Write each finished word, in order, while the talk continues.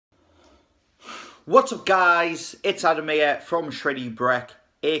What's up guys, it's Adam here from Shreddybreks,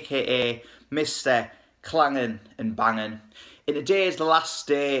 aka Mr. Clangin' and Bangin'. And today is the last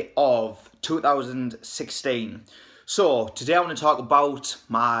day of 2016. So today I want to talk about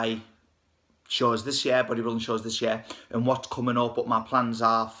my shows this year, bodybuilding shows this year, and what's coming up, what my plans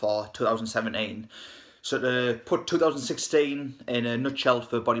are for 2017. So to put 2016 in a nutshell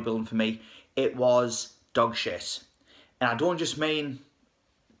for bodybuilding for me, it was dog shit. And I don't just mean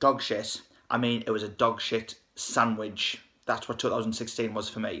dog shit, I mean it was a dog shit sandwich. That's what 2016 was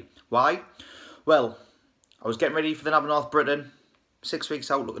for me. Why? Well, I was getting ready for the NAB North Britain, 6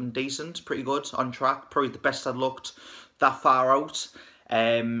 weeks out, looking decent, pretty good, on track, probably the best I'd looked that far out.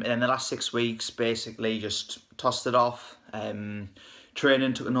 And then the last 6 weeks basically just tossed it off.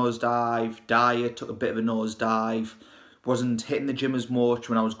 Training took a nosedive, diet took a bit of a nosedive, wasn't hitting the gym as much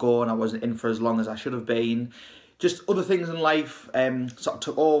when I was going, I wasn't in for as long as I should have been. Just other things in life sort of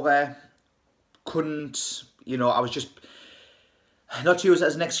took over. Couldn't, I was just, not to use it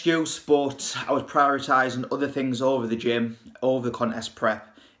as an excuse, but I was prioritising other things over the gym, over the contest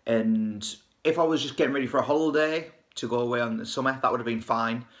prep. And if I was just getting ready for a holiday to go away on the summer, that would have been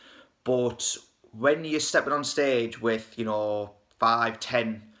fine. But when you're stepping on stage with, 5,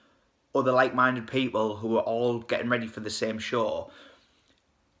 10 other like-minded people who are all getting ready for the same show,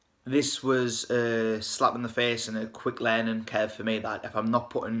 this was a slap in the face and a quick learning curve for me that if I'm not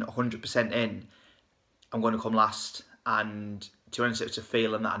putting 100% in, I'm going to come last. And to be honest, it's a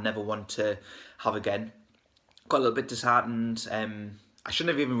feeling that I never want to have again. Got a little bit disheartened. I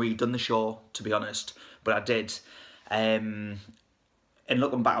shouldn't have even really done the show, to be honest, but I did. And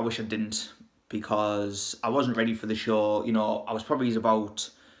looking back, I wish I didn't, because I wasn't ready for the show. I was probably about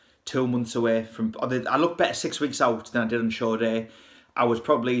 2 months away from... I looked better 6 weeks out than I did on show day. I was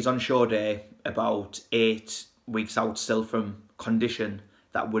probably on show day about 8 weeks out still from condition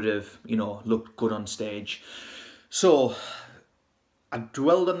that would have, looked good on stage. So I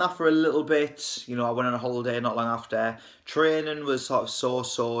dwelled on that for a little bit. I went on a holiday not long after. Training was sort of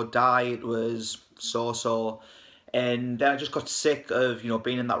so-so, diet was so-so. And then I just got sick of,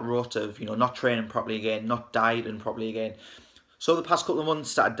 being in that rut of, not training properly again, not dieting properly again. So the past couple of months,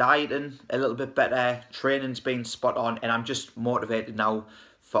 started dieting a little bit better, training's been spot on, and I'm just motivated now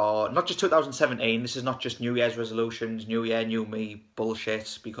for not just 2017, this is not just New Year's resolutions, New Year, New Me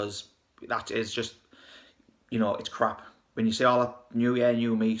bullshit, because that is just, it's crap. When you see all that New Year,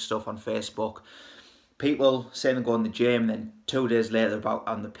 New Me stuff on Facebook, people saying they go in the gym, and then 2 days later they're about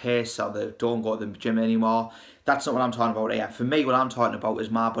on the pace, or they don't go to the gym anymore. That's not what I'm talking about here. For me, what I'm talking about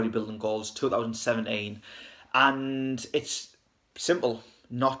is my bodybuilding goals 2017, and it's simple,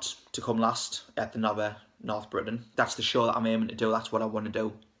 not to come last at the NAB North Britain. That's the show that I'm aiming to do. That's what I want to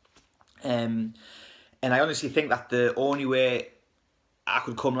do. And I honestly think that the only way I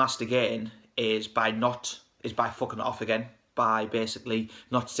could come last again is by fucking it off again, by basically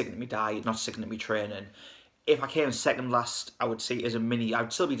not sticking to my diet, not sticking to my training. If I came second last, I would see it as a mini. I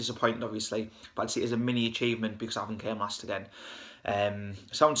would still be disappointed, obviously, but I'd see it as a mini achievement because I haven't came last again.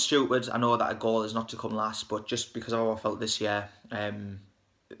 Sounds stupid, I know that a goal is not to come last, but just because of how I felt this year,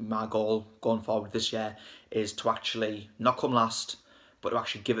 my goal going forward this year is to actually not come last, but to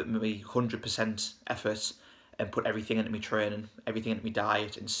actually give it me 100% effort and put everything into my training, everything into my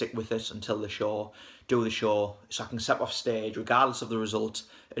diet, and stick with it until the show, do the show, so I can step off stage regardless of the result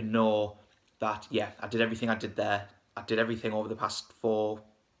and know that, yeah, I did everything I did there. I did everything over the past 4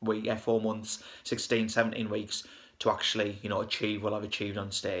 months, 16, 17 weeks, to actually, achieve what I've achieved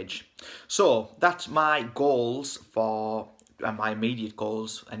on stage. So that's my goals for, my immediate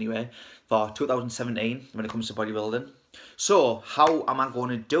goals anyway, for 2017 when it comes to bodybuilding. So how am I going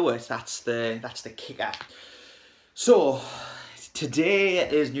to do it? That's the kicker. So today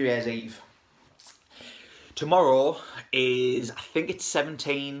is New Year's Eve. Tomorrow is, I think it's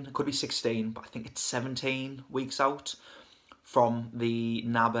 17, could be 16, but I think it's 17 weeks out from the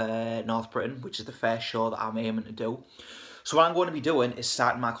NAB North Britain, which is the first show that I'm aiming to do. So what I'm going to be doing is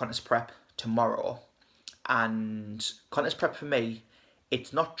starting my contest prep tomorrow. And contest prep for me,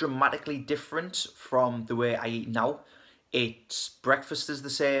 it's not dramatically different from the way I eat now. It's breakfast is the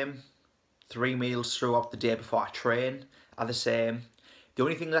same, 3 meals throughout the day before I train are the same. The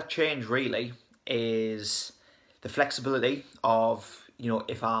only thing that changed really is the flexibility of,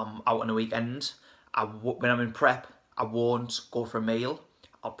 if I'm out on a weekend, when I'm in prep, I won't go for a meal.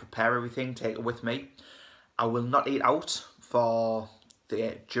 I'll prepare everything, take it with me. I will not eat out for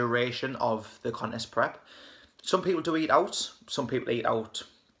the duration of the contest prep. Some people do eat out. Some people eat out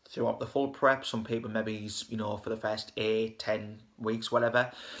throughout the full prep. Some people maybe, for the first 8, 10 weeks,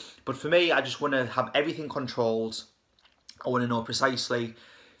 whatever. But for me, I just want to have everything controlled. I want to know precisely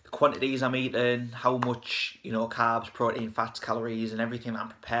the quantities I'm eating, how much, you know, carbs, protein, fats, calories, and everything that I'm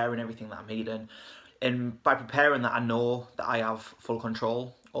preparing, everything that I'm eating. And by preparing that, I know that I have full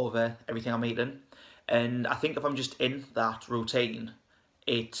control over everything I'm eating. And I think if I'm just in that routine,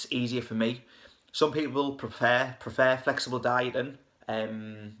 it's easier for me. Some people prefer flexible dieting.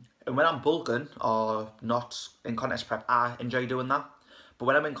 And when I'm bulking or not in contest prep, I enjoy doing that. But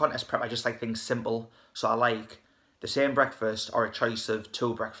when I'm in contest prep, I just like things simple. So I like the same breakfast or a choice of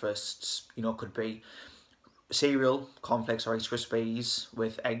 2 breakfasts. You know, could be cereal, cornflakes or Rice Krispies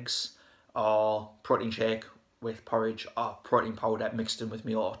with eggs, or protein shake with porridge, or protein powder mixed in with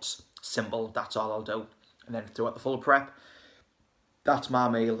my oats. Simple, that's all I'll do. And then throughout the full prep, that's my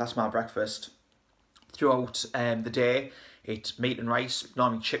meal, that's my breakfast. Throughout the day, it's meat and rice,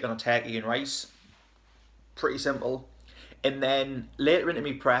 normally chicken or turkey and rice. Pretty simple. And then later into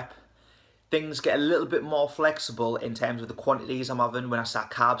my prep, things get a little bit more flexible in terms of the quantities I'm having when I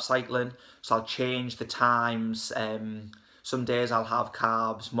start carb cycling. So I'll change the times. Some days I'll have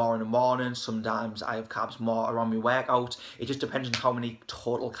carbs more in the morning, sometimes I have carbs more around my workout. It just depends on how many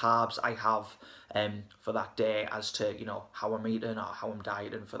total carbs I have for that day as to, you know, how I'm eating or how I'm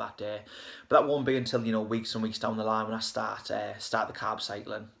dieting for that day. But that won't be until, you know, weeks and weeks down the line when I start the carb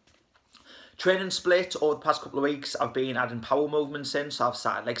cycling. Training split over the past couple of weeks, I've been adding power movements in, so I've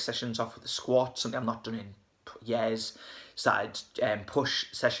started leg sessions off with the squat, something I've not done in years. Started push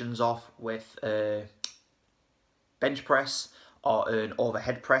sessions off with bench press or an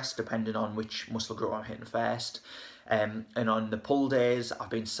overhead press, depending on which muscle group I'm hitting first. And on the pull days, I've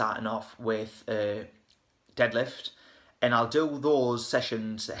been starting off with deadlift, and I'll do those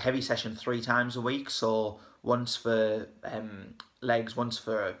sessions, a heavy session, 3 times a week. So once for legs, once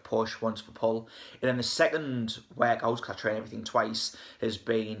for push, once for pull. And then the second workout, because I train everything twice, has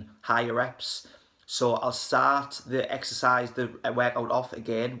been higher reps. So I'll start the exercise, the workout off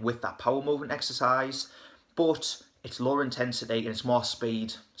again with that power movement exercise, but it's lower intensity and it's more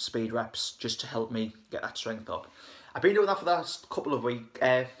speed reps, just to help me get that strength up. I've been doing that for the last couple of weeks,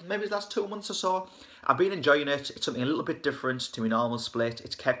 maybe the last 2 months or so. I've been enjoying it. It's something a little bit different to my normal split.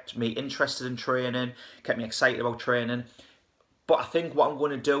 It's kept me interested in training, kept me excited about training. But I think what I'm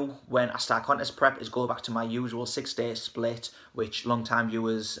going to do when I start contest prep is go back to my usual 6-day split, which long-time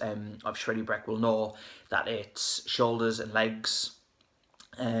viewers of Shreddybreks will know that it's shoulders and legs,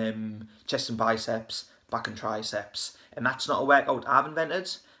 chest and biceps, back and triceps. And that's not a workout I've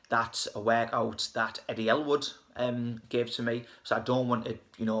invented. That's a workout that Eddie Elwood gave to me. So I don't want to,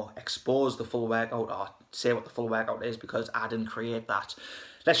 you know, expose the full workout or say what the full workout is, because I didn't create that.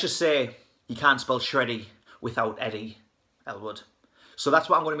 Let's just say you can't spell Shreddy without Eddie Elwood. So that's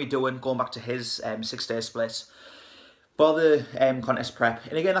what I'm going to be doing, going back to his 6-day split for the contest prep.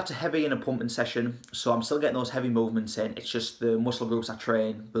 And again, that's a heavy and a pumping session, so I'm still getting those heavy movements in. It's just the muscle groups I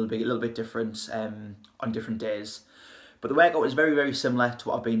train will be a little bit different on different days. But the workout is very, very similar to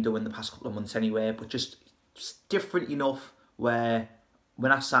what I've been doing the past couple of months anyway, but just different enough where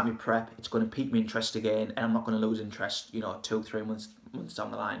when I start my prep, it's going to pique my interest again, and I'm not going to lose interest, you know, 2-3 months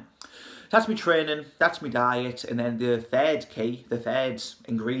down the line. That's my training, that's my diet, and then the third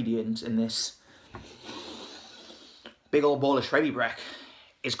ingredient in this big old bowl of Shreddybreks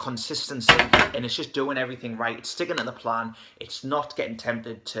is consistency, and it's just doing everything right. It's sticking to the plan. It's not getting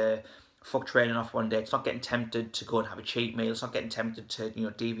tempted to fuck training off one day. It's not getting tempted to go and have a cheat meal. It's not getting tempted to, you know,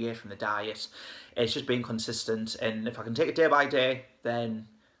 deviate from the diet. It's just being consistent, and if I can take it day by day, then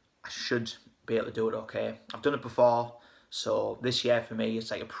I should be able to do it okay. I've done it before, so this year for me,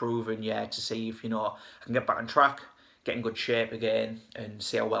 it's like a proven year to see if, you know, I can get back on track, get in good shape again, and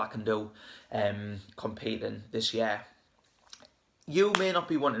see how well I can do competing this year. You may not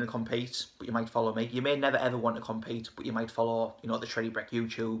be wanting to compete, but you might follow me. You may never ever want to compete, but you might follow, you know, the Shreddybreks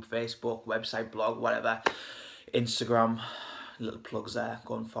YouTube, Facebook, website, blog, whatever, Instagram. Little plugs there.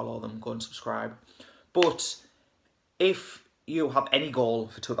 Go and follow them. Go and subscribe. But if you have any goal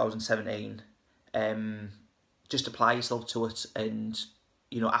for 2017, just apply yourself to it. And,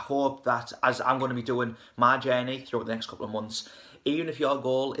 you know, I hope that as I'm going to be doing my journey throughout the next couple of months, even if your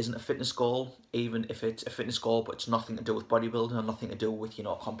goal isn't a fitness goal, even if it's a fitness goal but it's nothing to do with bodybuilding or nothing to do with, you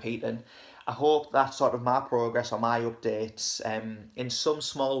know, competing, I hope that sort of my progress or my updates in some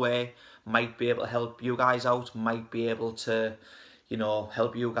small way might be able to help you guys out, might be able to, you know,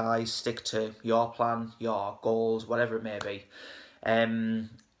 help you guys stick to your plan, your goals, whatever it may be.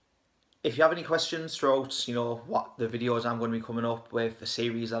 If you have any questions throughout, you know, what the videos I'm going to be coming up with, the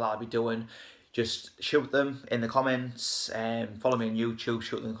series that I'll be doing, just shoot them in the comments, follow me on YouTube,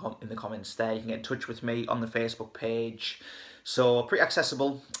 shoot them in the comments there. You can get in touch with me on the Facebook page. So pretty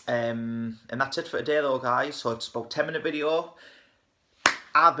accessible. And that's it for today though, guys. So it's about a 10-minute video.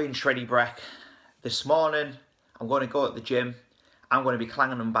 I've been Shreddybrek. This morning, I'm going to go to the gym. I'm going to be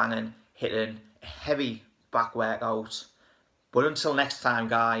clanging and banging, hitting a heavy back workout. But until next time,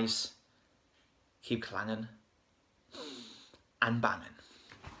 guys, keep clanging and banging.